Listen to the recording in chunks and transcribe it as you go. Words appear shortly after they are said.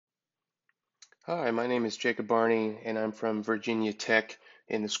Hi, my name is Jacob Barney, and I'm from Virginia Tech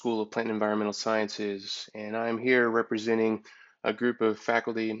in the School of Plant and Environmental Sciences. And I'm here representing a group of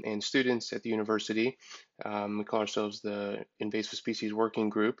faculty and students at the university. We call ourselves the Invasive Species Working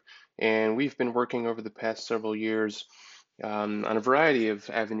Group, and we've been working over the past several years on a variety of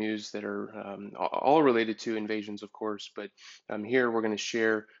avenues that are all related to invasions, of course. But here we're going to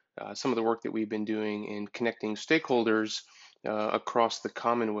share some of the work that we've been doing in connecting stakeholders across the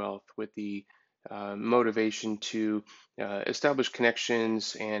Commonwealth with the motivation to establish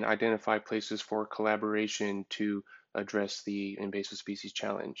connections and identify places for collaboration to address the invasive species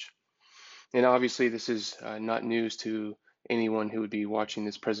challenge. And obviously, this is not news to anyone who would be watching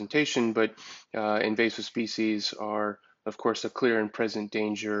this presentation, but invasive species are, of course, a clear and present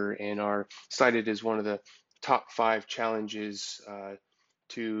danger and are cited as one of the top 5 challenges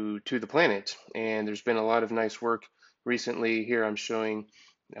to the planet. And there's been a lot of nice work recently. Here I'm showing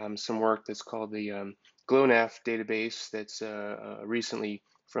some work that's called the GLONASS database that's recently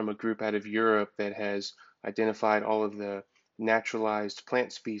from a group out of Europe that has identified all of the naturalized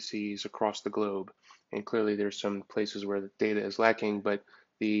plant species across the globe. And clearly there's some places where the data is lacking, but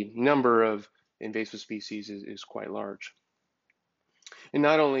the number of invasive species is quite large. And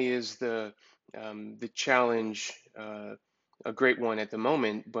not only is the challenge a great one at the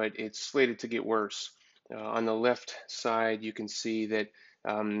moment, but it's slated to get worse. On the left side, you can see that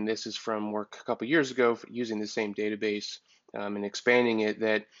this is from work a couple years ago using the same database and expanding it,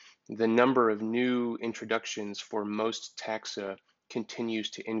 that the number of new introductions for most taxa continues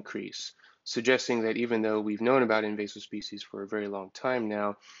to increase, suggesting that even though we've known about invasive species for a very long time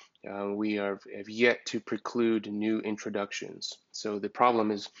now, have yet to preclude new introductions. So the problem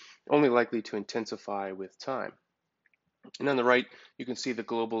is only likely to intensify with time. And on the right, you can see the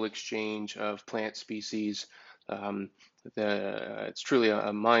global exchange of plant species. Um, it's truly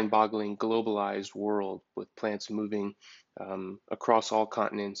a mind-boggling globalized world with plants moving across all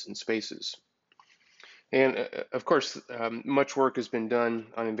continents and spaces. And of course, much work has been done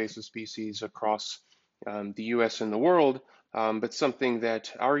on invasive species across the US and the world, but something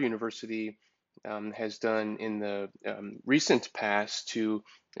that our university has done in the recent past to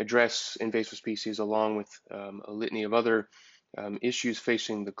address invasive species, along with a litany of other issues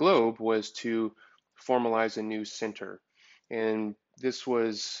facing the globe, was to formalize a new center. And this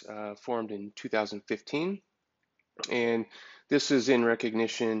was formed in 2015. And this is in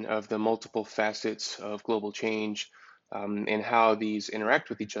recognition of the multiple facets of global change and how these interact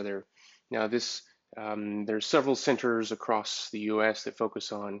with each other. Now, there's several centers across the U.S. that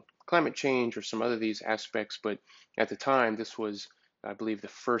focus on climate change or some other these aspects, but at the time, this was, I believe, the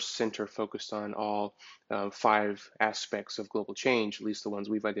first center focused on all 5 aspects of global change, at least the ones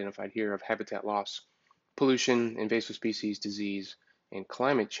we've identified here, of habitat loss, pollution, invasive species, disease, and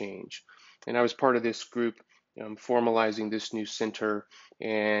climate change. And I was part of this group formalizing this new center,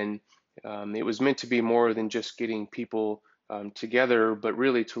 and it was meant to be more than just getting people together, but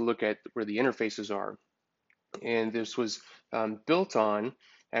really to look at where the interfaces are. And this was built on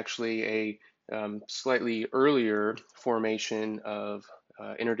actually a slightly earlier formation of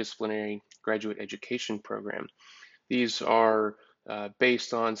interdisciplinary graduate education program. These are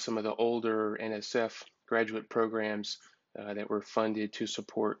based on some of the older NSF graduate programs that were funded to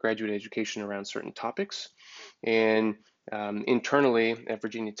support graduate education around certain topics. And internally at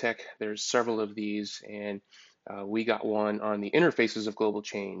Virginia Tech, there's several of these, and we got one on the interfaces of global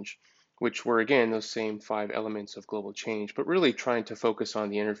change, which were again those same 5 elements of global change, but really trying to focus on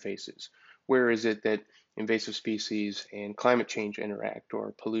the interfaces. Where is it that invasive species and climate change interact,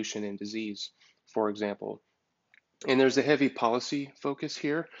 or pollution and disease, for example? And there's a heavy policy focus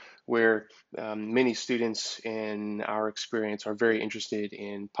here where many students in our experience are very interested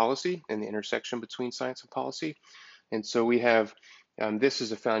in policy and the intersection between science and policy. And so we have this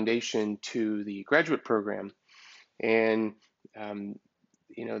as a foundation to the graduate program. And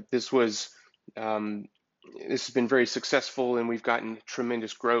this was this has been very successful, and we've gotten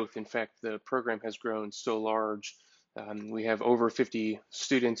tremendous growth. In fact, the program has grown so large. We have over 50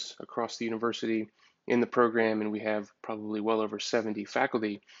 students across the university in the program, and we have probably well over 70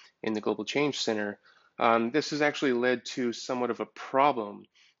 faculty in the Global Change Center. This has actually led to somewhat of a problem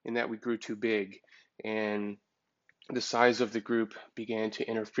in that we grew too big, and the size of the group began to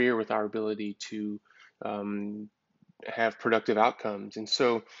interfere with our ability to um, have productive outcomes. And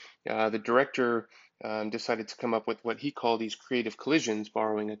so the director decided to come up with what he called these creative collisions,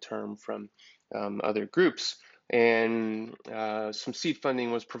 borrowing a term from other groups. And some seed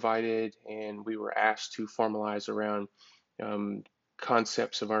funding was provided, and we were asked to formalize around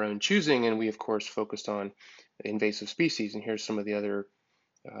concepts of our own choosing. And we, of course, focused on invasive species. And here's some of the other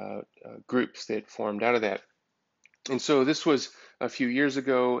groups that formed out of that. And so this was a few years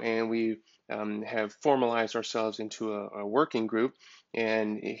ago, and we have formalized ourselves into a working group.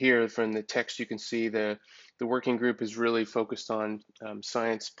 And here from the text, you can see the working group is really focused on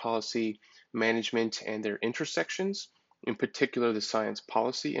science policy management and their intersections, in particular the science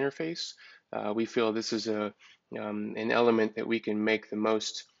policy interface. We feel this is an element that we can make the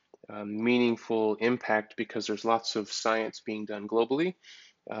most meaningful impact because there's lots of science being done globally,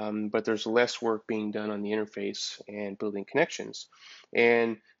 but there's less work being done on the interface and building connections.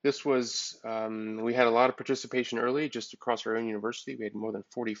 And this was, we had a lot of participation early just across our own university. We had more than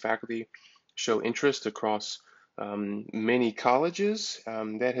 40 faculty show interest across many colleges.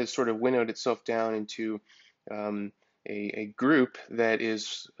 That has sort of winnowed itself down into a group that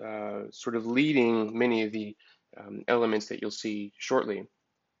is sort of leading many of the elements that you'll see shortly.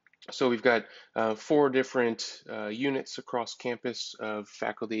 So we've got 4 different units across campus of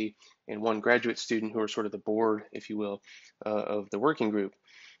faculty and 1 graduate student who are sort of the board, if you will, of the working group.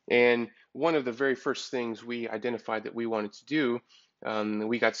 And one of the very first things we identified that we wanted to do,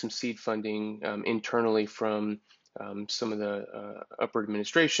 we got some seed funding internally from some of the upper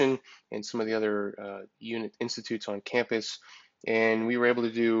administration and some of the other unit institutes on campus. And we were able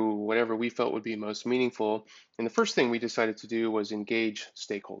to do whatever we felt would be most meaningful. And the first thing we decided to do was engage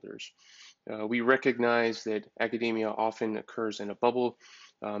stakeholders. We recognize that academia often occurs in a bubble,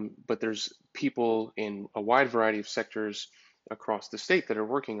 but there's people in a wide variety of sectors across the state that are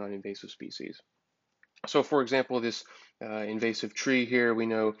working on invasive species. So for example, this invasive tree here, we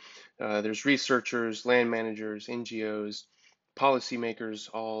know there's researchers, land managers, NGOs, policymakers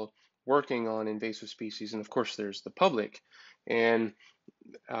all working on invasive species, and of course there's the public. And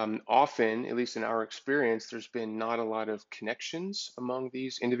often, at least in our experience, there's been not a lot of connections among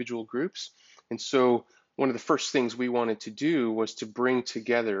these individual groups. And so one of the first things we wanted to do was to bring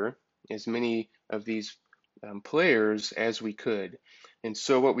together as many of these players as we could. And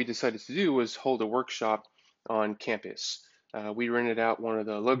so what we decided to do was hold a workshop on campus. We rented out one of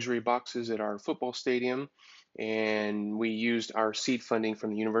the luxury boxes at our football stadium, and we used our seed funding from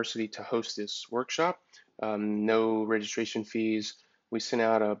the university to host this workshop. No registration fees. We sent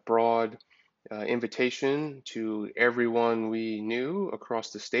out a broad invitation to everyone we knew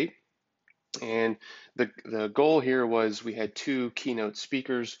across the state. And the goal here was we had 2 keynote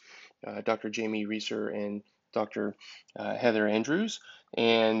speakers, Dr. Jamie Reeser and Dr. Heather Andrews.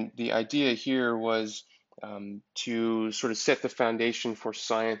 And the idea here was to sort of set the foundation for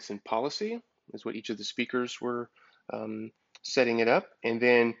science and policy, is what each of the speakers were setting it up. And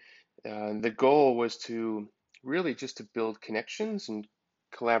then the goal was to really just to build connections and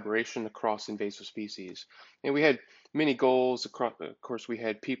collaboration across invasive species. And we had many goals. Across, of course, we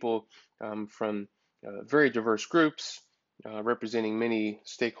had people from very diverse groups representing many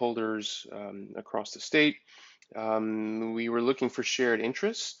stakeholders across the state. We were looking for shared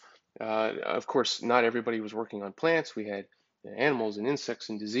interests. Of course, not everybody was working on plants. We had animals and insects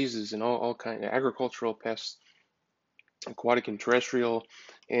and diseases and all kinds of agricultural pests, aquatic and terrestrial.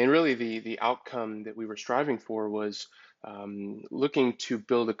 And really the outcome that we were striving for was looking to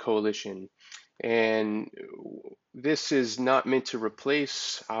build a coalition. And this is not meant to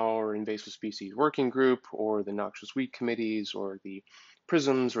replace our invasive species working group or the noxious weed committees or the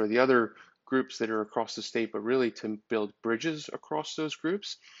prisms or the other groups that are across the state, but really to build bridges across those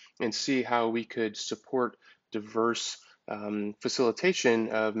groups and see how we could support diverse facilitation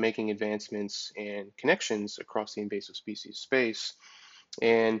of making advancements and connections across the invasive species space.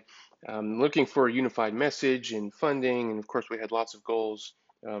 And looking for a unified message and funding, and of course we had lots of goals,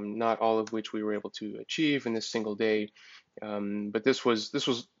 not all of which we were able to achieve in this single day, but this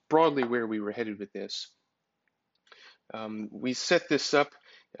was broadly where we were headed with this. We set this up,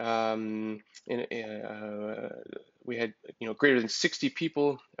 we had greater than 60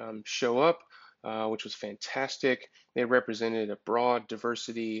 people show up, which was fantastic. They represented a broad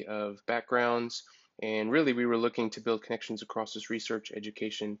diversity of backgrounds, and really we were looking to build connections across this research,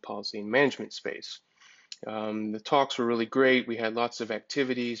 education, policy, and management space. The talks were really great. We had lots of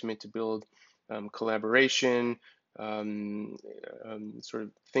activities meant to build collaboration, sort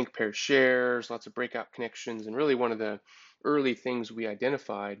of think, pair, shares, lots of breakout connections. And really one of the early things we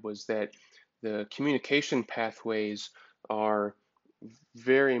identified was that the communication pathways are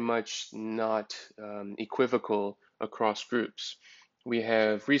very much not equivocal across groups. We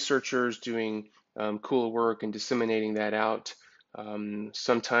have researchers doing cool work and disseminating that out.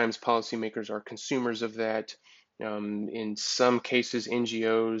 Sometimes policymakers are consumers of that. In some cases,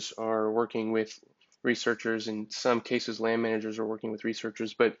 NGOs are working with researchers. In some cases, land managers are working with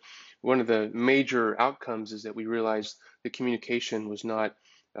researchers. But one of the major outcomes is that we realized the communication was not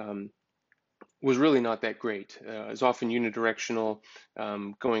was really not that great. It's often unidirectional,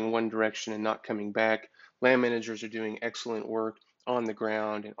 going one direction and not coming back. Land managers are doing excellent work on the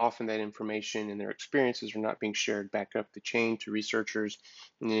ground, and often that information and their experiences are not being shared back up the chain to researchers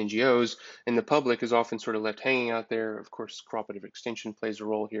and NGOs. And the public is often sort of left hanging out there. Of course, cooperative extension plays a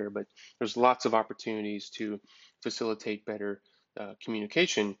role here, but there's lots of opportunities to facilitate better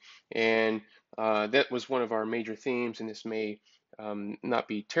communication. And that was one of our major themes, and this may not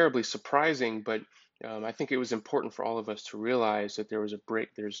be terribly surprising, but I think it was important for all of us to realize that there was a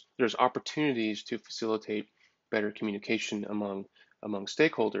break. There's opportunities to facilitate better communication among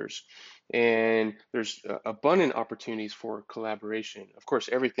stakeholders, and there's abundant opportunities for collaboration. Of course,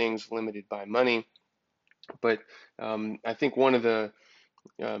 everything's limited by money, but I think one of the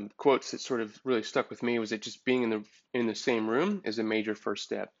quotes that sort of really stuck with me was that just being in the same room is a major first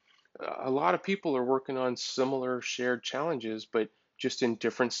step. A lot of people are working on similar shared challenges, but just in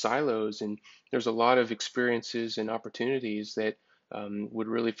different silos. And there's a lot of experiences and opportunities that would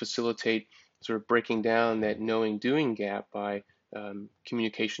really facilitate sort of breaking down that knowing doing gap by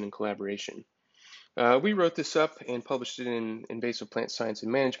communication and collaboration. We wrote this up and published it in Invasive Plant Science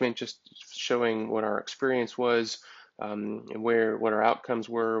and Management, just showing what our experience was and what our outcomes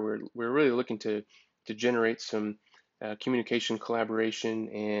were. We're really looking to generate some communication, collaboration,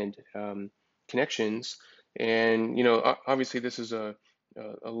 and connections. And obviously, this is a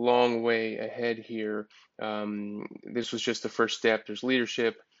long way ahead here. This was just the first step. There's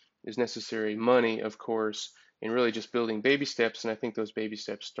leadership, is necessary, money, of course, and really just building baby steps. And I think those baby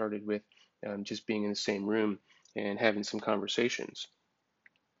steps started with just being in the same room and having some conversations.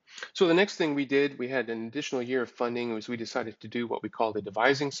 So the next thing we did, we had an additional year of funding, was we decided to do what we call the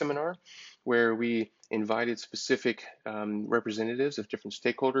Devising Seminar, where we invited specific representatives of different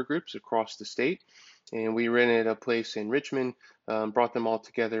stakeholder groups across the state. And we rented a place in Richmond, brought them all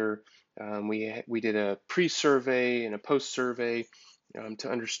together. We did a pre-survey and a post-survey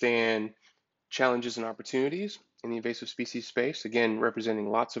to understand challenges and opportunities in the invasive species space, again, representing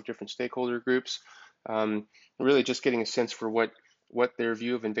lots of different stakeholder groups, really just getting a sense for what their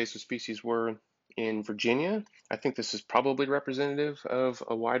view of invasive species were in Virginia. I think this is probably representative of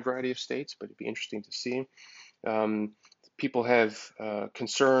a wide variety of states, but it'd be interesting to see. People have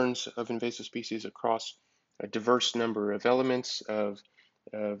concerns of invasive species across a diverse number of elements of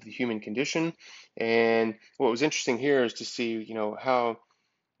the human condition. And what was interesting here is to see,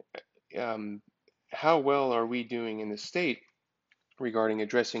 how well are we doing in the state regarding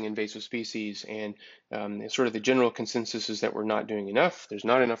addressing invasive species, and sort of the general consensus is that we're not doing enough. There's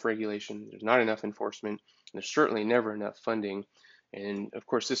not enough regulation, there's not enough enforcement, and there's certainly never enough funding. And of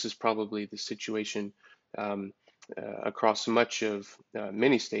course, this is probably the situation across much of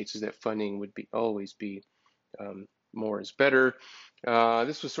many states, is that funding would always be more is better.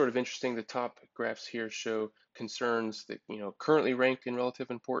 This was sort of interesting. The top graphs here show concerns that currently ranked in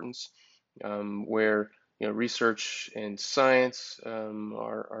relative importance, where research and science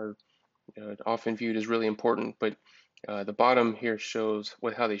are often viewed as really important, but the bottom here shows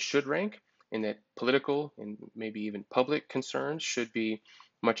how they should rank, and that political and maybe even public concerns should be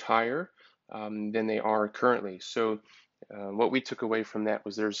much higher than they are currently. So what we took away from that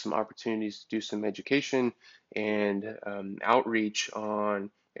was there's some opportunities to do some education and outreach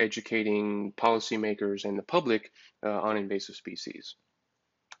on educating policymakers and the public on invasive species.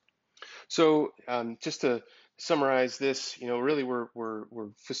 So just to summarize this, really we're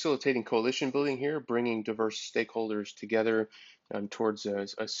facilitating coalition building here, bringing diverse stakeholders together towards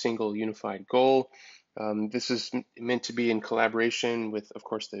a single unified goal. This is meant to be in collaboration with, of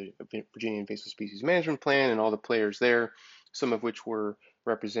course, the Virginia Invasive Species Management Plan and all the players there, some of which were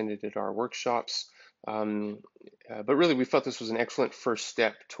represented at our workshops. But really, we felt this was an excellent first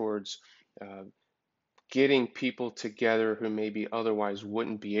step towards getting people together who maybe otherwise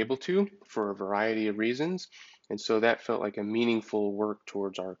wouldn't be able to for a variety of reasons. And so that felt like a meaningful work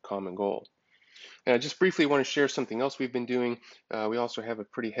towards our common goal. And I just briefly want to share something else we've been doing. We also have a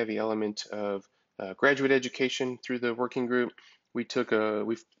pretty heavy element of graduate education through the working group. We've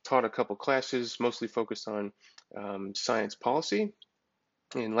taught a couple classes, mostly focused on science policy.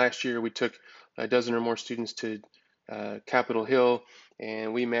 And last year we took a dozen or more students to Capitol Hill,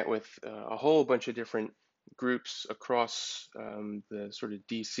 and we met with a whole bunch of different groups across the sort of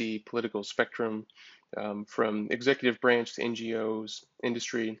DC political spectrum, from executive branch to NGOs,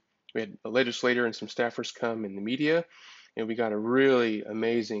 industry. We had a legislator and some staffers come, in the media, and we got a really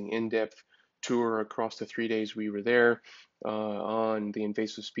amazing in-depth tour across the 3 days we were there on the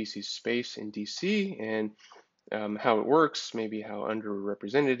invasive species space in DC, and how it works, maybe how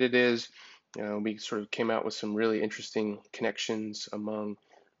underrepresented it is. We sort of came out with some really interesting connections among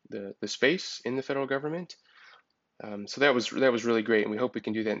the space in the federal government. So that was really great, and we hope we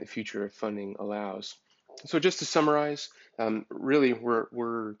can do that in the future if funding allows. So just to summarize, really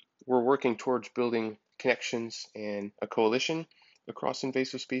we're working towards building connections and a coalition across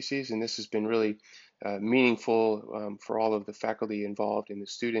invasive species, and this has been really meaningful for all of the faculty involved and the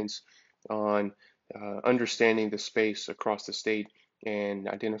students on understanding the space across the state and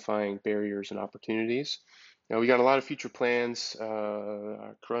identifying barriers and opportunities. Now, we got a lot of future plans.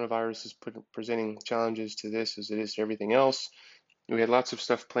 Coronavirus is presenting challenges to this as it is to everything else. We had lots of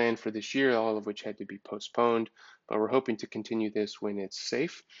stuff planned for this year, all of which had to be postponed, but we're hoping to continue this when it's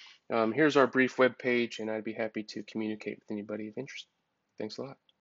safe. Here's our brief web page, and I'd be happy to communicate with anybody of interest. Thanks a lot.